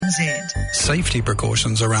Safety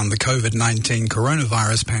precautions around the COVID-19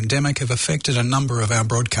 coronavirus pandemic have affected a number of our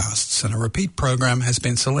broadcasts, and a repeat program has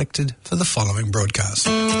been selected for the following broadcast.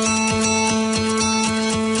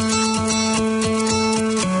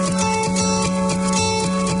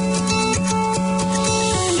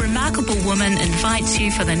 Woman invites you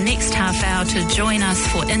for the next half hour to join us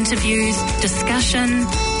for interviews, discussion,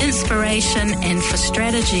 inspiration, and for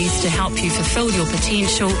strategies to help you fulfill your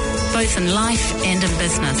potential, both in life and in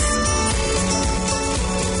business.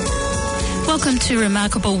 Welcome to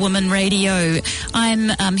Remarkable Woman Radio.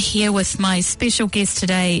 I'm here with my special guest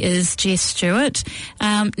today is Jess Stewart.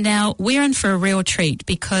 Now, we're in for a real treat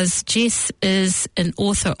because Jess is an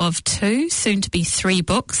author of 2, soon to be 3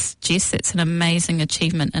 books. Jess, that's an amazing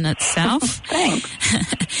achievement in itself.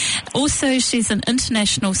 Thanks. Also, she's an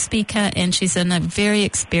international speaker and she's a very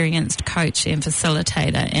experienced coach and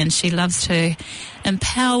facilitator, and she loves to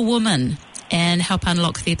empower women and help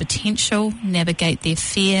unlock their potential, navigate their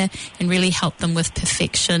fear, and really help them with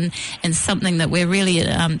perfection. And something that we're really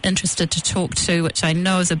interested to talk to, which I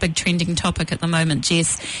know is a big trending topic at the moment,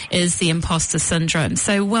 Jess, is the imposter syndrome.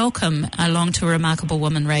 So welcome along to Remarkable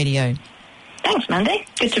Woman Radio. Thanks, Mandy.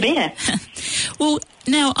 Good to be here. Well,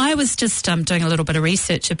 now, I was just doing a little bit of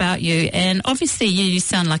research about you, and obviously you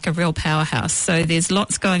sound like a real powerhouse, so there's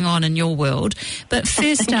lots going on in your world. But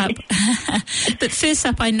first up,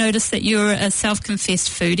 I noticed that you're a self-confessed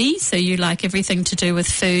foodie, so you like everything to do with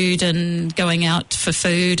food and going out for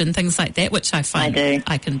food and things like that, which I find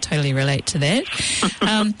I can totally relate to that.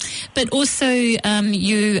 But also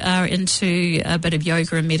you are into a bit of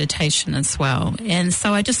yoga and meditation as well. And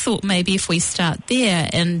so I just thought maybe if we start there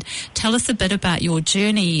and tell us a bit about your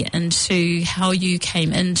journey into how you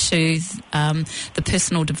came into the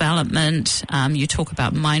personal development. You talk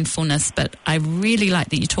about mindfulness, but I really like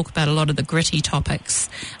that you talk about a lot of the gritty topics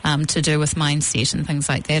to do with mindset and things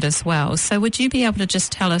like that as well. So would you be able to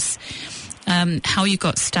just tell us how you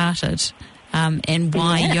got started and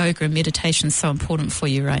why yoga and meditation is so important for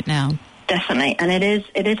you right now? Definitely. And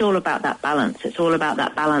it is all about that balance. It's all about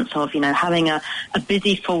that balance of, having a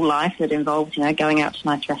busy, full life that involves, going out to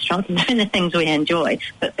nice restaurants and doing the things we enjoy,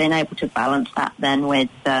 but being able to balance that then with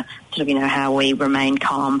how we remain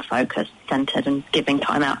calm, focused, centered, and giving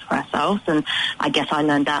time out for ourselves. And I guess I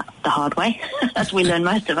learned that the hard way, as we learn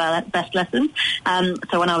most of our best lessons.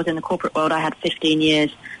 So when I was in the corporate world, I had 15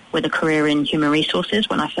 years with a career in human resources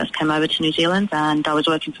when I first came over to New Zealand, and I was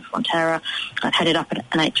working for Fonterra. I'd headed up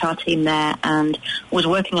an HR team there and was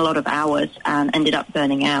working a lot of hours and ended up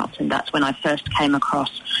burning out. And that's when I first came across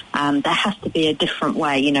there has to be a different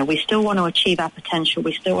way. We still want to achieve our potential.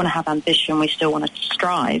 We still want to have ambition. We still want to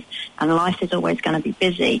strive. And life is always going to be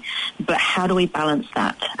busy. But how do we balance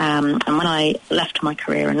that? And when I left my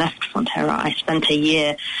career and left Fonterra, I spent a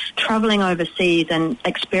year traveling overseas and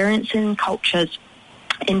experiencing cultures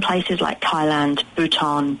in places like Thailand,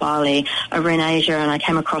 Bhutan, Bali, over in Asia, and I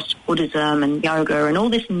came across Buddhism and yoga and all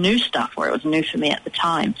this new stuff, where it was new for me at the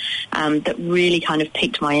time, that really kind of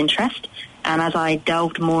piqued my interest. And as I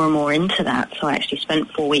delved more and more into that, so I actually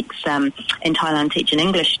spent 4 weeks in Thailand teaching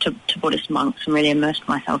English to Buddhist monks and really immersed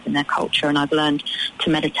myself in their culture, and I've learned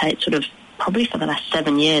to meditate sort of probably for the last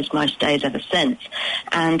 7 years, most days ever since.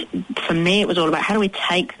 And for me, it was all about how do we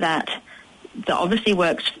take that obviously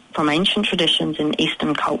works from ancient traditions in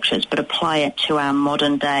Eastern cultures, but apply it to our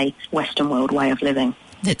modern day Western world way of living.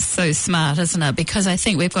 That's so smart, isn't it? Because I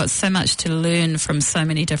think we've got so much to learn from so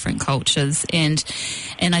many different cultures, and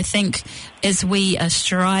I think as we are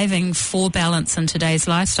striving for balance in today's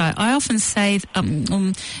lifestyle, I often say,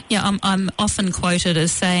 I'm often quoted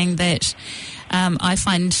as saying that I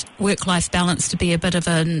find work-life balance to be a bit of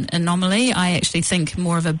an anomaly. I actually think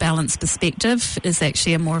more of a balanced perspective is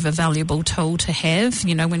actually a more of a valuable tool to have.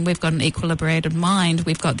 When we've got an equilibrated mind,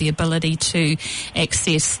 we've got the ability to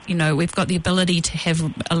access, we've got the ability to have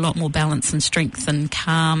a lot more balance and strength and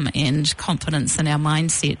calm and confidence in our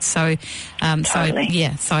mindset. So, totally.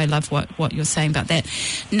 So I love what you're saying about that.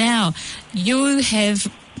 Now, you have,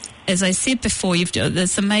 as I said before, you've done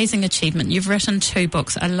this amazing achievement. You've written 2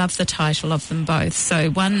 books. I love the title of them both. So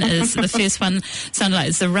one is, the first one sounded like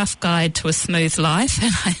it's a rough guide to a smooth life.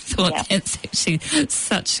 And I thought that's actually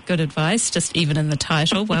such good advice, just even in the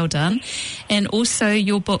title. Well done. And also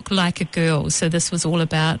your book, Like a Girl. So this was all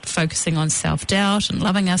about focusing on self-doubt and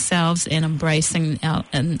loving ourselves and embracing our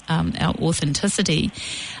authenticity.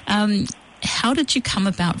 How did you come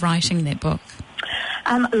about writing that book?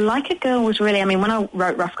 Like a Girl was really, when I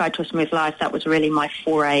wrote Rough Guide to a Smooth Life, that was really my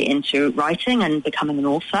foray into writing and becoming an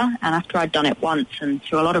author. And after I'd done it once and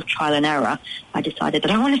through a lot of trial and error, I decided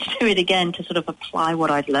that I wanted to do it again, to sort of apply what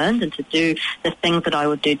I'd learned and to do the things that I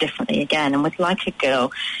would do differently again. And with Like a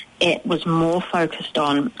Girl, it was more focused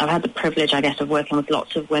on, I've had the privilege, I guess, of working with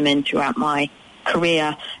lots of women throughout my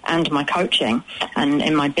career and my coaching and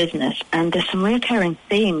in my business. And there's some recurring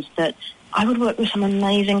themes that I would work with some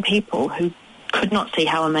amazing people who could not see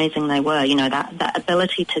how amazing they were. That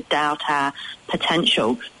ability to doubt our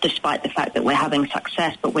potential despite the fact that we're having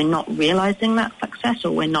success, but we're not realizing that success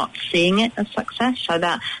or we're not seeing it as success. So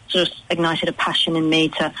that sort of ignited a passion in me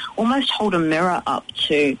to almost hold a mirror up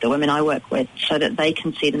to the women I work with so that they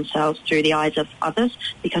can see themselves through the eyes of others,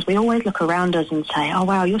 because we always look around us and say, oh,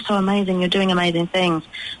 wow, you're so amazing, you're doing amazing things.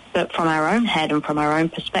 But from our own head and from our own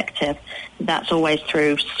perspective, that's always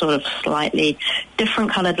through sort of slightly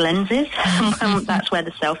different coloured lenses. That's where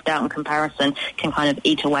the self-doubt and comparison can kind of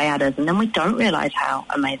eat away at us, and then we don't realise how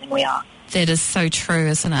amazing we are. That is so true,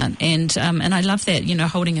 isn't it? And I love that,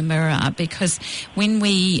 holding a mirror up, because when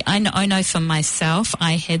I know for myself,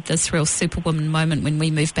 I had this real superwoman moment when we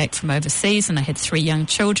moved back from overseas, and I had 3 young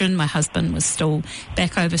children. My husband was still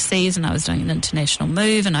back overseas, and I was doing an international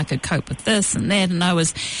move, and I could cope with this and that, and I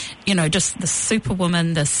was, just the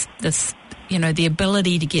superwoman, this the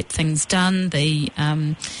ability to get things done,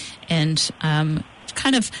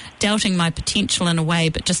 kind of doubting my potential in a way,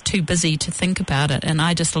 but just too busy to think about it. And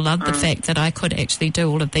I just loved the fact that I could actually do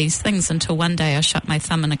all of these things until one day I shut my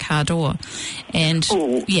thumb in a car door. And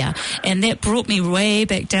and that brought me way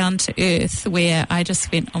back down to earth, where I just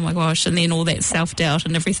went, oh my gosh, and then all that self-doubt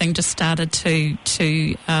and everything just started to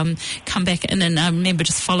come back in. And I remember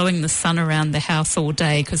just following the sun around the house all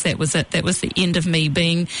day, because that was it. That was the end of me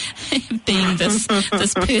being this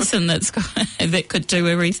person that could do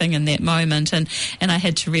everything in that moment. And I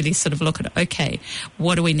had to really sort of look at, okay,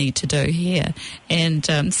 what do we need to do here? And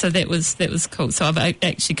so that was cool. So I've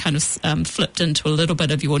actually kind of flipped into a little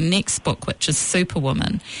bit of your next book, which is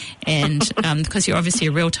Superwoman, and because you're obviously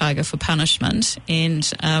a real tiger for punishment, and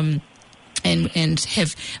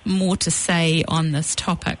have more to say on this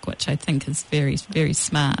topic, which I think is very, very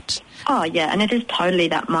smart. Oh, yeah, and it is totally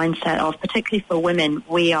that mindset of, particularly for women,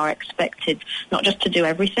 we are expected not just to do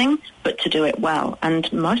everything, but to do it well.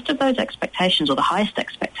 And most of those expectations, or the highest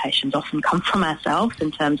expectations, often come from ourselves,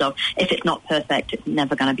 in terms of, if it's not perfect, it's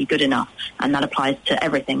never going to be good enough. And that applies to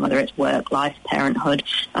everything, whether it's work, life, parenthood,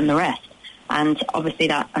 and the rest. And obviously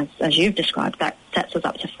that, as you've described, that sets us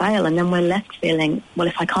up to fail. And then we're left feeling, well,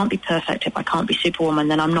 if I can't be perfect, if I can't be Superwoman,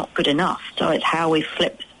 then I'm not good enough. So it's how we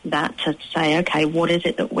flip that to say, okay, what is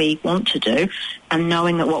it that we want to do? And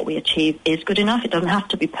knowing that what we achieve is good enough. It doesn't have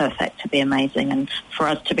to be perfect to be amazing. And for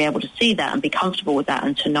us to be able to see that and be comfortable with that,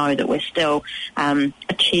 and to know that we're still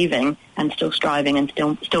achieving and still striving and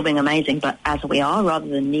still being amazing, but as we are, rather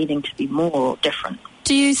than needing to be more or different.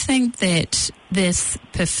 Do you think that this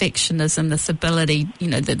perfectionism, this ability,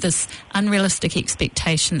 that this unrealistic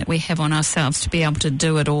expectation that we have on ourselves to be able to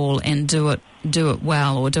do it all and do it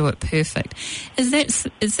well or do it perfect, is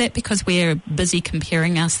that because we're busy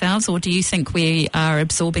comparing ourselves, or do you think we are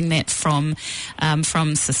absorbing that from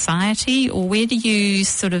society, or where do you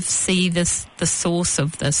sort of see the source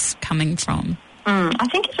of this coming from? I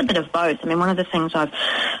think it's a bit of both. One of the things I've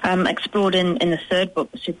explored in the third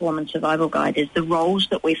book, The Superwoman Survival Guide, is the roles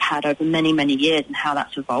that we've had over many, many years and how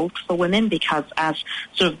that's evolved for women, because as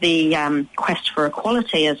sort of the quest for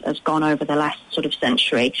equality has gone over the last sort of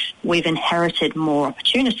century, we've inherited more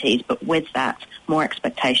opportunities, but with that, more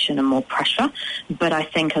expectation and more pressure. But I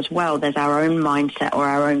think as well, there's our own mindset or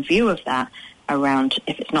our own view of that around,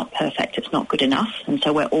 if it's not perfect, it's not good enough. And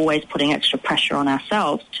so we're always putting extra pressure on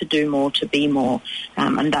ourselves to do more, to be more.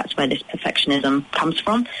 And that's where this perfectionism comes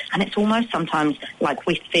from. And it's almost sometimes like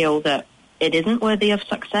we feel that it isn't worthy of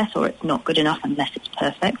success, or it's not good enough unless it's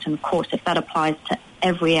perfect. And of course, if that applies to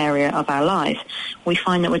every area of our life, we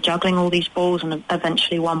find that we're juggling all these balls and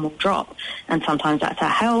eventually one will drop. And sometimes that's our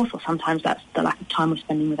health, or sometimes that's the lack of time we're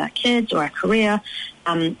spending with our kids or our career.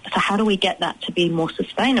 So how do we get that to be more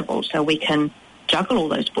sustainable so we can juggle all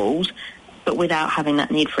those balls, but without having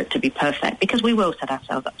that need for it to be perfect? Because we will set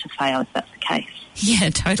ourselves up to fail if that's the case. Yeah,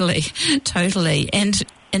 totally. And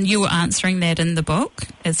And you were answering that in the book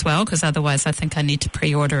as well, because otherwise I think I need to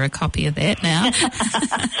pre-order a copy of that now.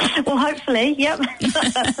 Well, hopefully, yep,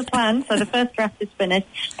 that's the plan. So the first draft is finished.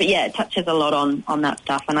 But yeah, it touches a lot on that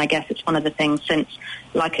stuff. And I guess it's one of the things since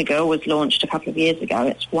Like a Girl was launched a couple of years ago,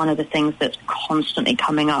 it's one of the things that's constantly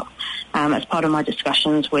coming up as part of my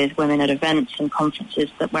discussions with women at events and conferences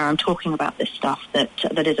where I'm talking about this stuff that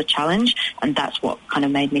is a challenge. And that's what kind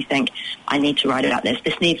of made me think I need to write about this.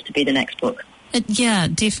 This needs to be the next book. Yeah,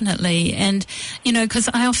 definitely. And, because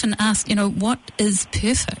I often ask, what is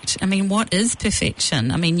perfect? I mean, what is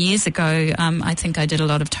perfection? I mean, years ago, I think I did a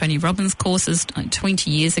lot of Tony Robbins courses 20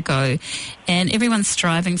 years ago, and everyone's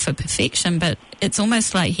striving for perfection, but it's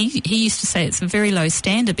almost like he used to say it's a very low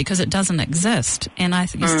standard because it doesn't exist. And I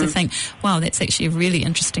used to think, wow, that's actually a really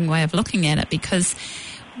interesting way of looking at it, because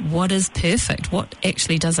what is perfect? What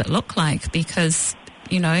actually does it look like? Because,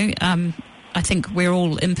 I think we're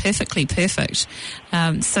all imperfectly perfect.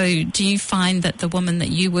 So do you find that the women that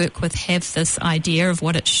you work with have this idea of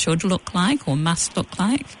what it should look like or must look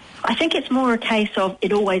like? I think it's more a case of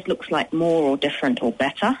it always looks like more or different or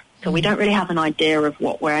better. So we don't really have an idea of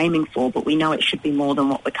what we're aiming for, but we know it should be more than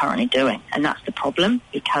what we're currently doing. And that's the problem,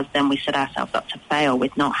 because then we set ourselves up to fail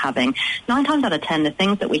with not having, 9 times out of 10, the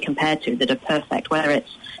things that we compare to that are perfect, whether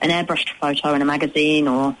it's an airbrushed photo in a magazine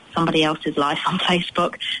or somebody else's life on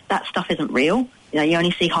Facebook, that stuff isn't real. You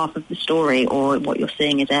only see half of the story, or what you're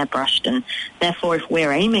seeing is airbrushed. And therefore, if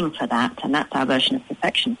we're aiming for that, and that's our version of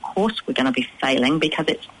perfection, of course we're going to be failing, because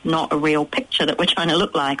it's not a real picture that we're trying to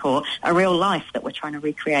look like, or a real life that we're trying to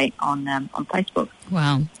recreate on Facebook.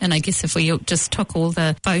 Wow. And I guess if we just took all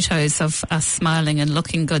the photos of us smiling and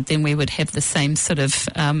looking good, then we would have the same sort of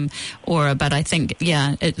aura. But I think,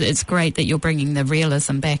 it's great that you're bringing the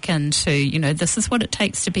realism back into, this is what it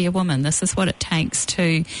takes to be a woman. This is what it takes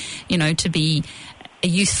to, to be a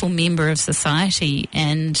useful member of society,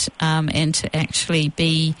 and to actually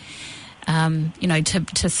be,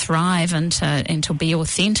 to thrive and to be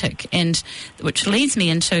authentic. And which leads me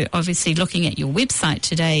into obviously looking at your website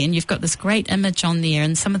today, and you've got this great image on there,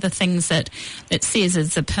 and some of the things that it says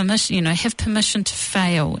is a permission, have permission to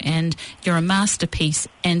fail, and you're a masterpiece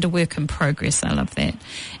and a work in progress. I love that.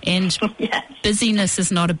 And busyness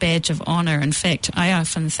is not a badge of honor. In fact, I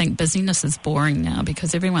often think busyness is boring now,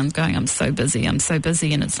 because everyone's going, I'm so busy. And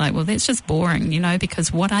it's like, well, that's just boring,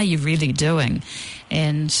 because what are you really doing?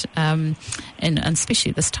 And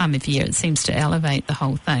especially at this time of year, it seems to elevate the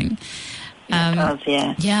whole thing. It does,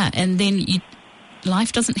 yeah. Yeah, and then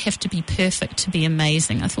life doesn't have to be perfect to be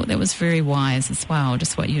amazing. I thought that was very wise as well,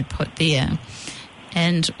 just what you'd put there.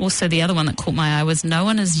 And also the other one that caught my eye was no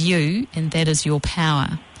one is you, and that is your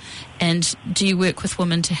power. And do you work with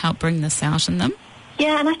women to help bring this out in them?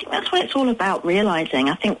 Yeah, and I think that's what it's all about, realising.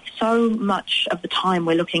 I think so much of the time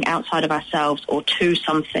we're looking outside of ourselves or to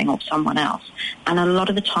something or someone else. And a lot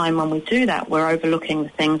of the time when we do that, we're overlooking the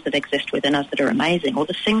things that exist within us that are amazing, or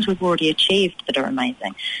the things we've already achieved that are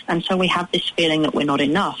amazing. And so we have this feeling that we're not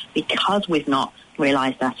enough because we've not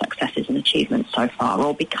realised our successes and achievements so far,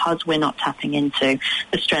 or because we're not tapping into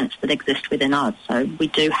the strengths that exist within us. So we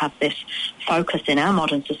do have this focus in our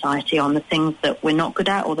modern society on the things that we're not good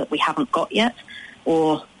at or that we haven't got yet,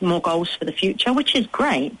 or more goals for the future, which is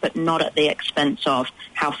great, but not at the expense of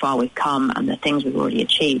how far we've come and the things we've already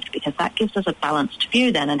achieved, because that gives us a balanced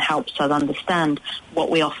view then and helps us understand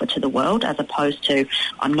what we offer to the world, as opposed to,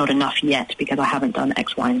 I'm not enough yet because I haven't done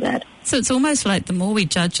X, Y, and Z. So it's almost like the more we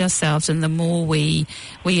judge ourselves and the more we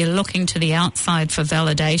are looking to the outside for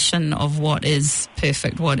validation of what is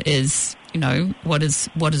perfect, what is what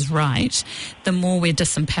is right, the more we're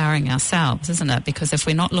disempowering ourselves, isn't it? Because if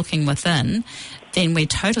we're not looking within, then we're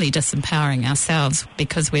totally disempowering ourselves,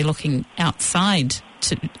 because we're looking outside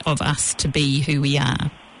of us to be who we are.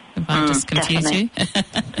 Have I just confused you?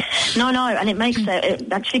 No, and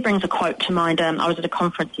it actually brings a quote to mind. I was at a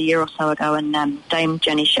conference a year or so ago, and Dame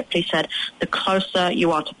Jenny Shipley said, the closer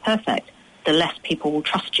you are to perfect, the less people will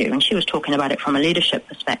trust you. And she was talking about it from a leadership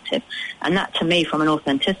perspective. And that, to me, from an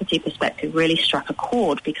authenticity perspective, really struck a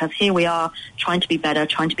chord, because here we are trying to be better,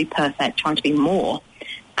 trying to be perfect, trying to be more.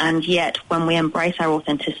 And yet, when we embrace our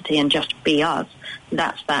authenticity and just be us,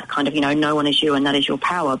 that's that kind of, no one is you and that is your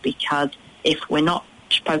power. Because if we're not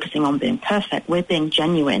focusing on being perfect, we're being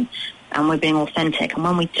genuine and we're being authentic. And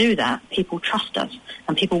when we do that, people trust us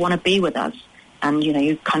and people want to be with us. And,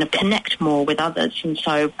 you kind of connect more with others. And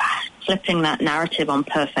so flipping that narrative on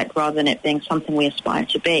perfect, rather than it being something we aspire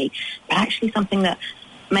to be, but actually something that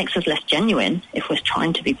makes us less genuine if we're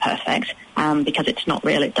trying to be perfect, because it's not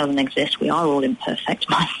real, it doesn't exist. We are all imperfect.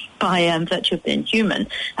 by virtue of being human.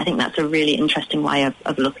 I think that's a really interesting way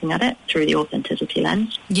of looking at it through the authenticity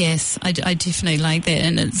lens. Yes, I definitely like that,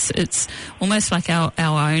 and it's almost like our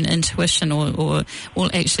own intuition, or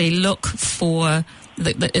we'll actually look for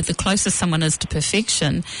the closer someone is to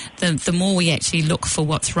perfection, the more we actually look for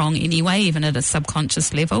what's wrong anyway, even at a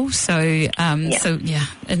subconscious level. So,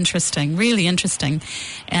 interesting, really interesting,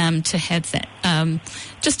 to have that,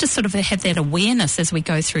 just to sort of have that awareness as we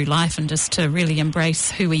go through life, and just to really embrace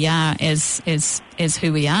who we are as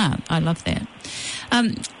who we are. I love that.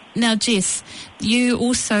 Now, Jess, you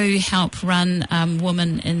also help run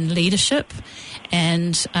Women in Leadership.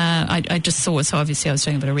 And I just saw, so obviously I was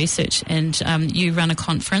doing a bit of research, and you run a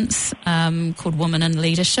conference called Women in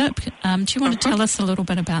Leadership. Do you want to tell us a little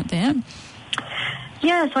bit about that?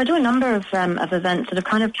 Yeah, so I do a number of events that have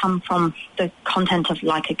kind of come from the content of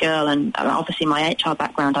Like a Girl, and obviously my HR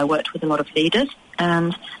background, I worked with a lot of leaders.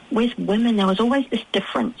 And with women, there was always this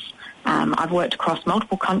difference. I've worked across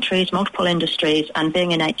multiple countries, multiple industries, and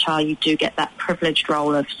being in HR, you do get that privileged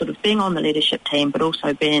role of sort of being on the leadership team, but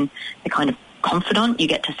also being the kind of confidant. You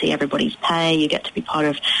get to see everybody's pay, you get to be part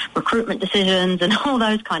of recruitment decisions and all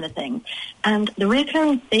those kind of things. And the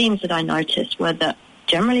recurring themes that I noticed were that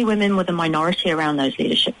generally women were the minority around those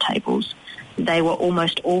leadership tables. They were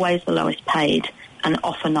almost always the lowest paid and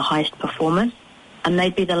often the highest performers. And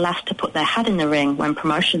they'd be the last to put their hat in the ring when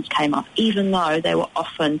promotions came up, even though they were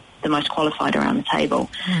often the most qualified around the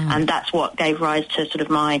table. And that's what gave rise to sort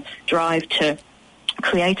of my drive to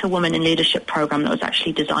create a Women in Leadership program that was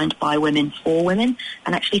actually designed by women for women,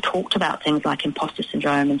 and actually talked about things like imposter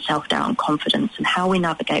syndrome and self-doubt and confidence, and how we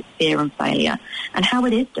navigate fear and failure, and how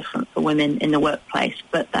it is different for women in the workplace,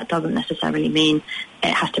 but that doesn't necessarily mean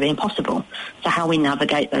it has to be impossible. So how we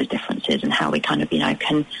navigate those differences, and how we kind of,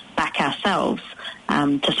 can back ourselves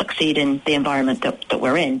to succeed in the environment that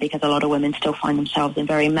we're in, because a lot of women still find themselves in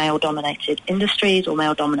very male-dominated industries or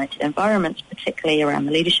male-dominated environments, particularly around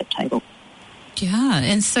the leadership table. Yeah,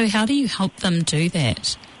 and so how do you help them do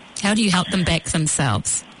that? How do you help them back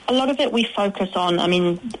themselves? A lot of it we focus on,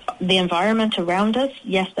 the environment around us.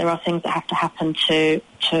 Yes, there are things that have to happen to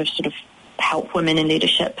sort of help women in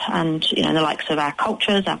leadership, and, the likes of our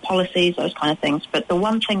cultures, our policies, those kind of things. But the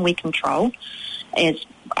one thing we control is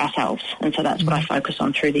ourselves, and so that's what I focus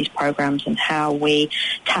on through these programs, and how we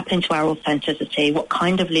tap into our authenticity. What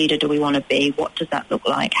kind of leader do we want to be? What does that look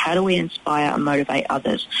like? How do we inspire and motivate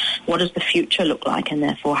others? What does the future look like? And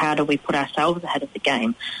therefore, how do we put ourselves ahead of the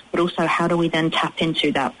game? But also, how do we then tap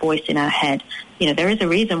into that voice in our head? There is a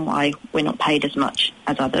reason why we're not paid as much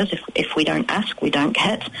as others. If we don't ask, we don't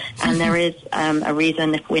get. And there is a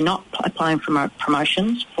reason, if we're not applying for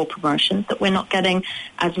promotions, that we're not getting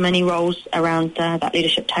as many roles around that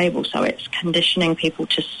leadership table. So it's conditioning people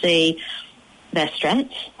to see their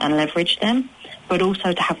strengths and leverage them, but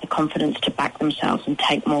also to have the confidence to back themselves and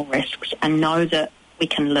take more risks, and know that we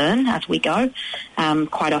can learn as we go.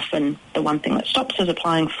 Quite often, the one thing that stops us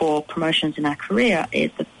applying for promotions in our career is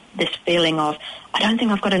this feeling of, I don't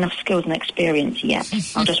think I've got enough skills and experience yet.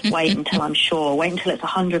 I'll just wait until I'm sure, wait until it's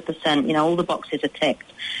 100%, all the boxes are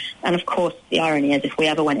ticked. And of course, the irony is, if we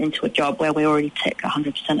ever went into a job where we already tick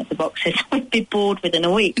 100% of the boxes, we'd be bored within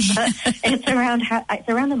a week. But it's around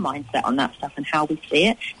the mindset on that stuff, and how we see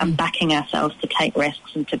it, and backing ourselves to take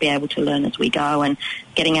risks and to be able to learn as we go, and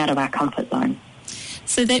getting out of our comfort zone.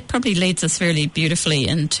 So that probably leads us really beautifully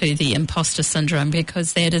into the imposter syndrome,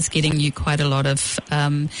 because that is getting you quite a lot of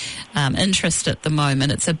interest at the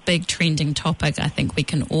moment. It's a big trending topic. I think we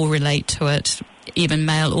can all relate to it, even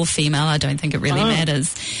male or female. I don't think it really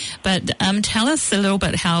matters. But tell us a little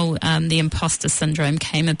bit how the imposter syndrome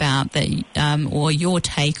came about, or your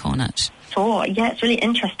take on it. Sure. Yeah, it's really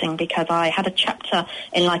interesting, because I had a chapter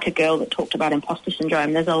in Like a Girl that talked about imposter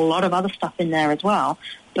syndrome. There's a lot of other stuff in there as well,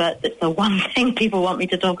 but it's the one thing people want me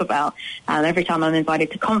to talk about. Every time I'm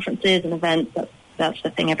invited to conferences and events, that's the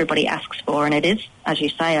thing everybody asks for, and it is, as you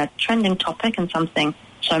say, a trending topic, and something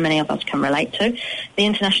so many of us can relate to. The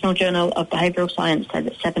International Journal of Behavioural Science says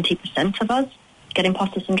that 70% of us get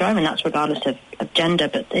imposter syndrome, and that's regardless of gender,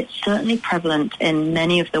 but it's certainly prevalent in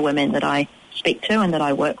many of the women that I speak to and that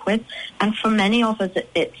I work with. And for many of us,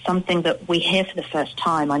 it's something that we hear for the first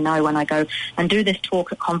time. I know when I go and do this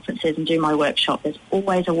talk at conferences and do my workshop, there's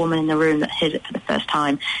always a woman in the room that hears it for the first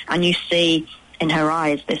time, and you see in her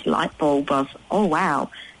eyes this light bulb of, oh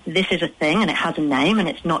wow, this is a thing, and it has a name, and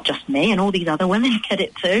it's not just me, and all these other women get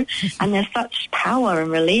it too. And there's such power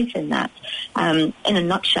and relief in that. In a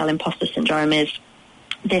nutshell, imposter syndrome is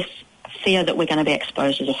this fear that we're going to be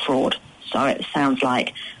exposed as a fraud. So it sounds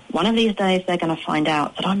like, one of these days they're going to find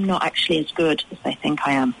out that I'm not actually as good as they think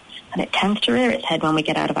I am. and it tends to rear its head when we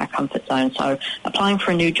get out of our comfort zone. So applying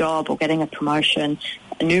for a new job or getting a promotion,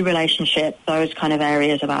 a new relationship, those kind of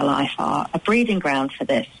areas of our life are a breeding ground for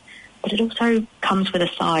this. But it also comes with a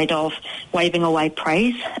side of waving away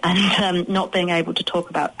praise and not being able to talk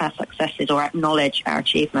about our successes or acknowledge our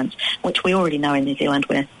achievements, which we already know in New Zealand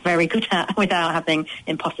we're very good at without having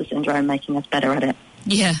imposter syndrome making us better at it.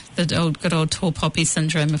 Yeah, the good old tall poppy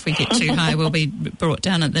syndrome. If we get too high, we'll be brought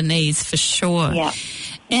down at the knees for sure. Yeah.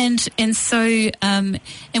 And so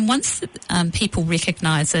once people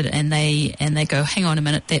recognise it and they go, hang on a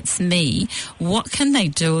minute, that's me. What can they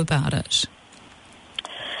do about it?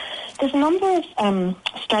 There's a number of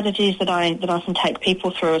strategies that I often take people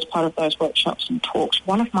through as part of those workshops and talks.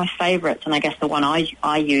 One of my favourites, and I guess the one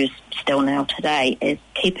I use still now today, is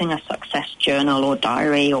keeping a success journal or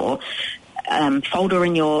diary or folder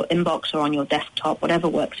in your inbox or on your desktop, whatever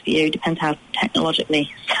works for you, depends how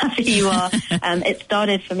technologically savvy you are. It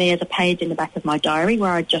started for me as a page in the back of my diary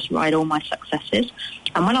where I just write all my successes.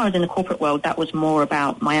 And when I was in the corporate world, that was more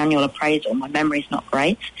about my annual appraisal. My memory's not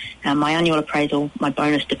great. My annual appraisal, my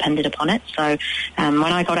bonus depended upon it. So when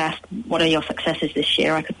I got asked, what are your successes this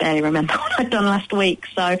year, I could barely remember what I'd done last week.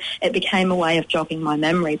 So it became a way of jogging my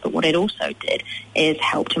memory. But what it also did is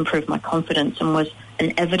helped improve my confidence and was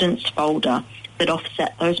an evidence folder that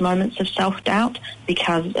offset those moments of self-doubt,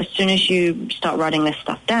 because as soon as you start writing this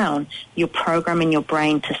stuff down, you're programming your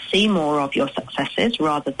brain to see more of your successes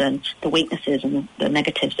rather than the weaknesses and the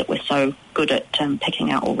negatives that we're so good at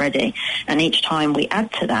picking out already. And each time we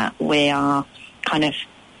add to that, we are kind of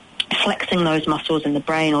flexing those muscles in the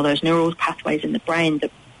brain or those neural pathways in the brain that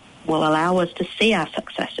will allow us to see our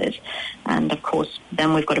successes. And of course,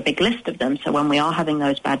 then we've got a big list of them. So when we are having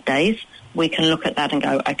those bad days, we can look at that and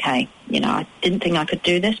go, okay, I didn't think I could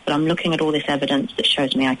do this, but I'm looking at all this evidence that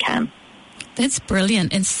shows me I can. That's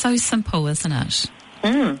brilliant and so simple, isn't it?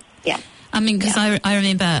 Yeah. I mean, because I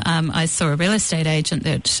remember I saw a real estate agent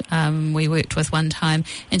that we worked with one time,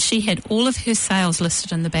 and she had all of her sales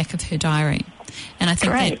listed in the back of her diary. And I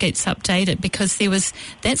think that gets updated because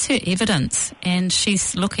that's her evidence, and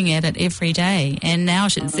she's looking at it every day. And now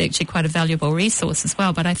it's actually quite a valuable resource as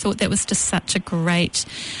well. But I thought that was just such a great,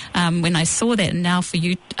 when I saw that, and now for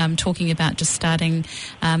you talking about just starting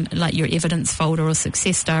like your evidence folder or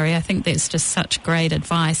success diary, I think that's just such great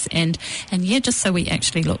advice. And yeah, just so we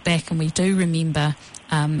actually look back and we do remember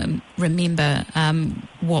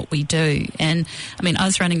what we do. And I mean, I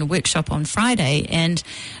was running a workshop on Friday, and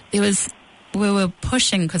we were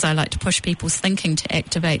pushing, because I like to push people's thinking to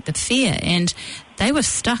activate the fear, and they were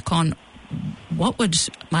stuck on what would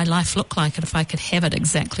my life look like if I could have it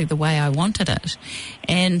exactly the way I wanted it.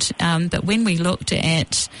 And but when we looked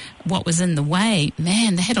at what was in the way,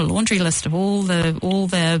 man, they had a laundry list of all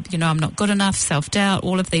the I'm not good enough, self-doubt,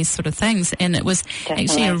 all of these sort of things. And it was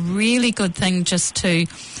actually a really good thing just to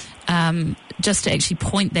actually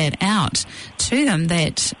point that out to them,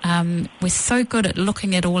 that we're so good at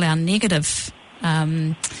looking at all our negative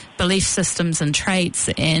belief systems and traits,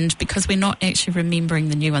 and because we're not actually remembering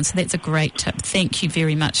the new ones. So that's a great tip. Thank you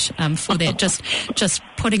very much for that. Just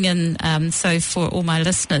putting in, so for all my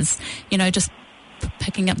listeners, just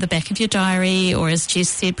picking up the back of your diary, or as Jess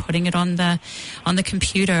said, putting it on the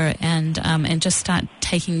computer, and just start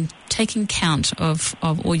taking count of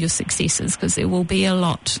all your successes, because there will be a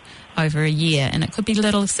lot over a year, and it could be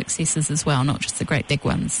little successes as well, not just the great big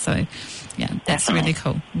ones. So yeah, that's really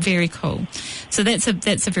cool. Very cool. So that's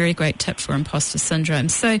a very great tip for imposter syndrome.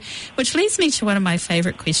 So, which leads me to one of my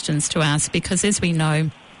favorite questions to ask, because as we know,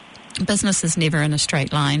 business is never in a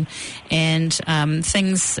straight line, and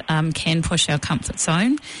things can push our comfort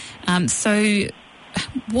zone. So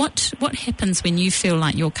what happens when you feel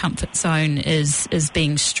like your comfort zone is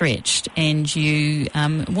being stretched, and you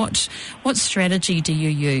what strategy do you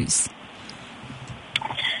use?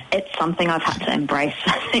 It's something I've had to embrace.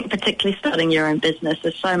 I think particularly starting your own business,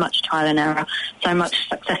 there's so much trial and error, so much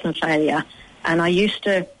success and failure. And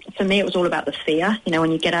for me, it was all about the fear.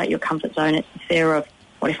 When you get out of your comfort zone, it's the fear of,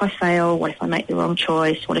 what if I fail? What if I make the wrong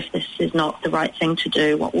choice? What if this is not the right thing to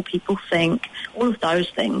do? What will people think? All of those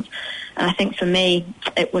things. And I think for me,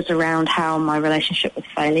 it was around how my relationship with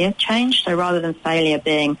failure changed. So rather than failure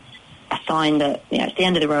being a sign that, it's the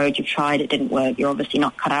end of the road, you've tried, it didn't work, you're obviously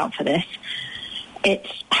not cut out for this,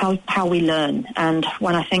 it's how we learn. And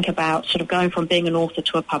when I think about sort of going from being an author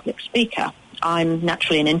to a public speaker, I'm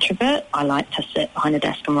naturally an introvert. I like to sit behind a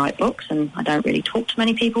desk and write books, and I don't really talk to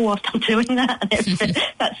many people whilst I'm doing that. And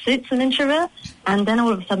that suits an introvert. And then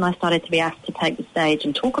all of a sudden I started to be asked to take the stage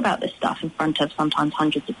and talk about this stuff in front of sometimes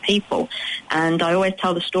hundreds of people. And I always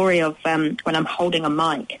tell the story of when I'm holding a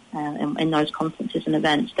mic in those conferences and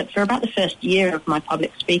events, that for about the first year of my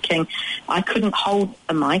public speaking, I couldn't hold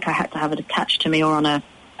a mic. I had to have it attached to me or on a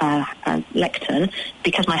lectern,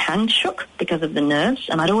 because my hand shook because of the nerves,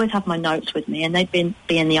 and I'd always have my notes with me, and they'd be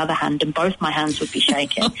in the other hand, and both my hands would be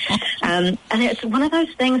shaking. And it's one of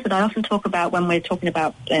those things that I often talk about when we're talking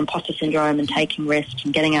about imposter syndrome and taking risks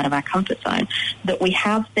and getting out of our comfort zone, that we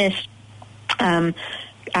have this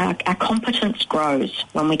our competence grows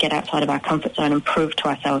when we get outside of our comfort zone and prove to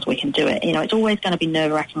ourselves we can do it. You know, it's always going to be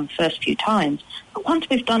nerve-wracking the first few times, but once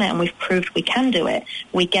we've done it and we've proved we can do it,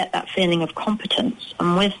 we get that feeling of competence,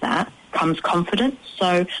 and with that comes confidence,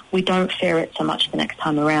 so we don't fear it so much the next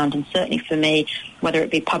time around. And certainly for me, whether it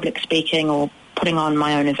be public speaking or putting on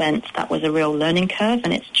my own events, that was a real learning curve,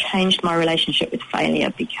 and it's changed my relationship with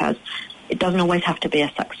failure, because it doesn't always have to be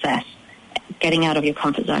a success. Getting out of your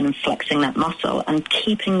comfort zone and flexing that muscle and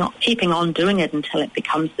keeping on doing it until it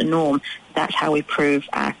becomes the norm, that's how we prove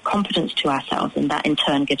our competence to ourselves, and that in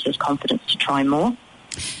turn gives us confidence to try more.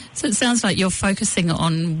 So it sounds like you're focusing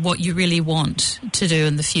on what you really want to do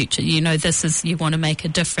in the future. You know, you want to make a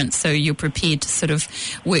difference, so you're prepared to sort of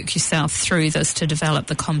work yourself through this to develop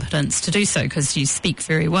the competence to do so, because you speak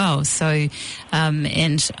very well. So,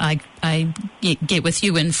 and I get with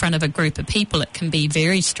you in front of a group of people, it can be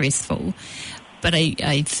very stressful. But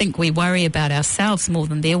I think we worry about ourselves more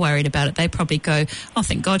than they're worried about it. They probably go, oh,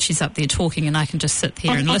 thank God she's up there talking and I can just sit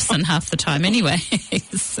here and listen half the time anyway.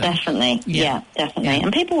 So, definitely. Yeah, definitely. Yeah.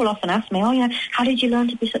 And people will often ask me, oh, you know, how did you learn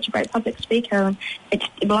to be such a great public speaker? And it's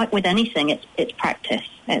like with anything, it's practice.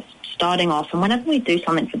 It's starting off. And whenever we do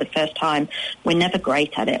something for the first time, we're never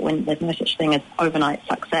great at it. When there's no such thing as overnight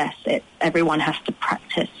success. Everyone has to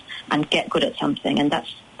practice and get good at something. And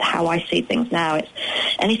that's how I see things now. It's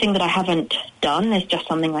anything that I haven't done is just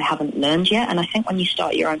something I haven't learned yet. And I think when you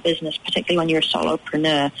start your own business, particularly when you're a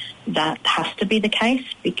solopreneur, that has to be the case,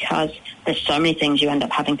 because there's so many things you end up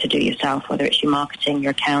having to do yourself, whether it's your marketing,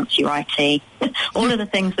 your accounts, your IT, all of the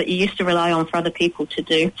things that you used to rely on for other people to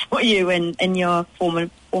do for you in your former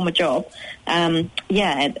job.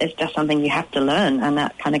 It's just something you have to learn, and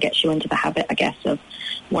that kind of gets you into the habit, I guess, of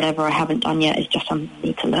whatever I haven't done yet is just something I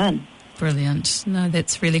need to learn. Brilliant. No,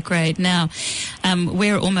 that's really great. Now,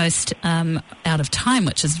 we're almost out of time,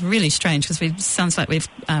 which is really strange, because it sounds like we've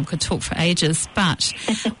could talk for ages. But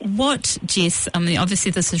what, Jess, I mean,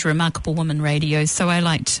 obviously this is Remarkable Woman Radio, so I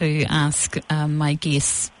like to ask my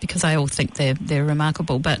guests, because I all think they're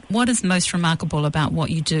remarkable, but what is most remarkable about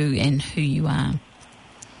what you do and who you are?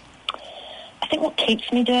 I think what keeps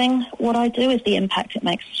me doing what I do is the impact it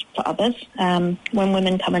makes for others. When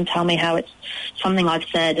women come and tell me how it's something I've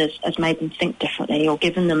said has made them think differently, or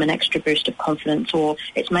given them an extra boost of confidence, or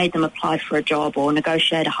it's made them apply for a job or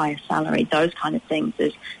negotiate a higher salary, those kind of things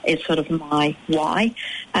is sort of my why.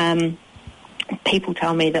 People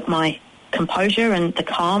tell me that my composure and the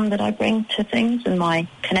calm that I bring to things, and my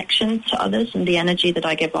connection to others, and the energy that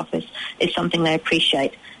I give off is something they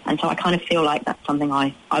appreciate. And so I kind of feel like that's something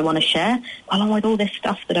I want to share, along with all this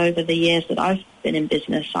stuff that over the years that I've been in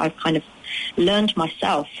business, I've kind of learned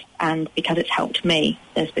myself. And because it's helped me,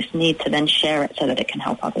 there's this need to then share it so that it can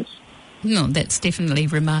help others. No, that's definitely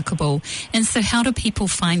remarkable. And so how do people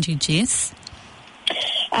find you, Jess?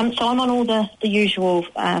 So I'm on all the usual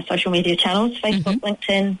social media channels, Facebook,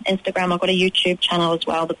 LinkedIn, Instagram. I've got a YouTube channel as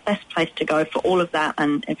well. The best place to go for all of that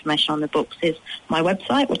and information on the books is my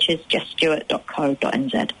website, which is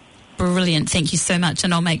jessstewart.co.nz. Brilliant. Thank you so much.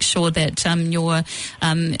 And I'll make sure that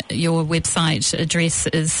your website address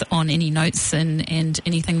is on any notes and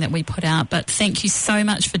anything that we put out. But thank you so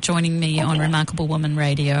much for joining me on Remarkable Woman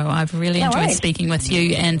Radio. I've really enjoyed speaking with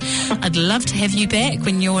you, and I'd love to have you back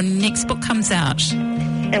when your next book comes out.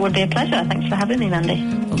 It would be a pleasure. Thanks for having me, Mandy.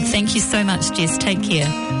 Well, thank you so much, Jess. Take care.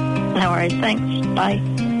 No worries. Thanks. Bye.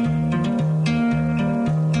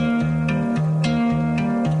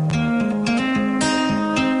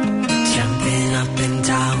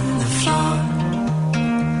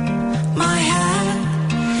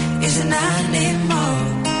 An animal,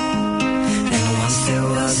 and once there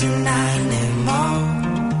was an animal.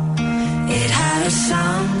 It had a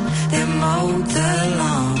son that mowed the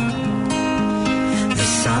lawn. The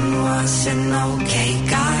son was an okay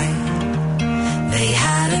guy. They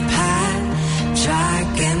had a pet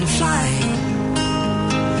dragonfly.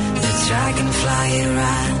 The dragonfly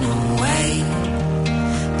ran away,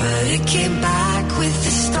 but it came back with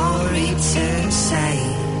a story to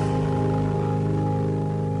say.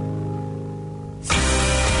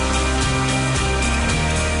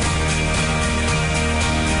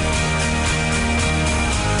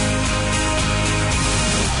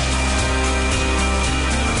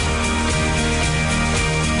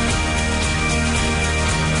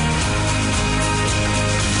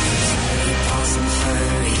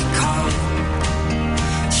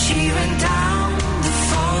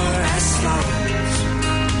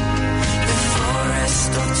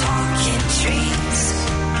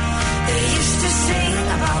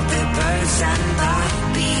 birds and the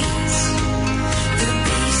bees. The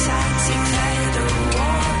bees had declared a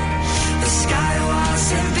war. The sky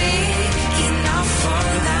wasn't big enough for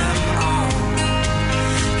them all.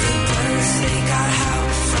 The birds, they got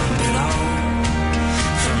help from below,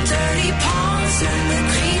 from dirty ponds and the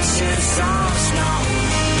creatures of snow.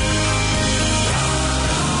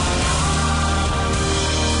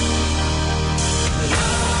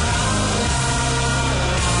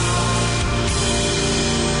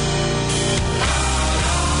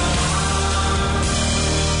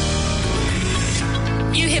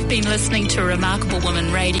 You have been listening to Remarkable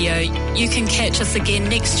Woman Radio. You can catch us again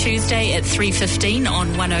next Tuesday at 3:15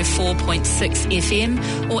 on 104.6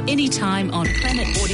 FM or anytime on Planet Audio.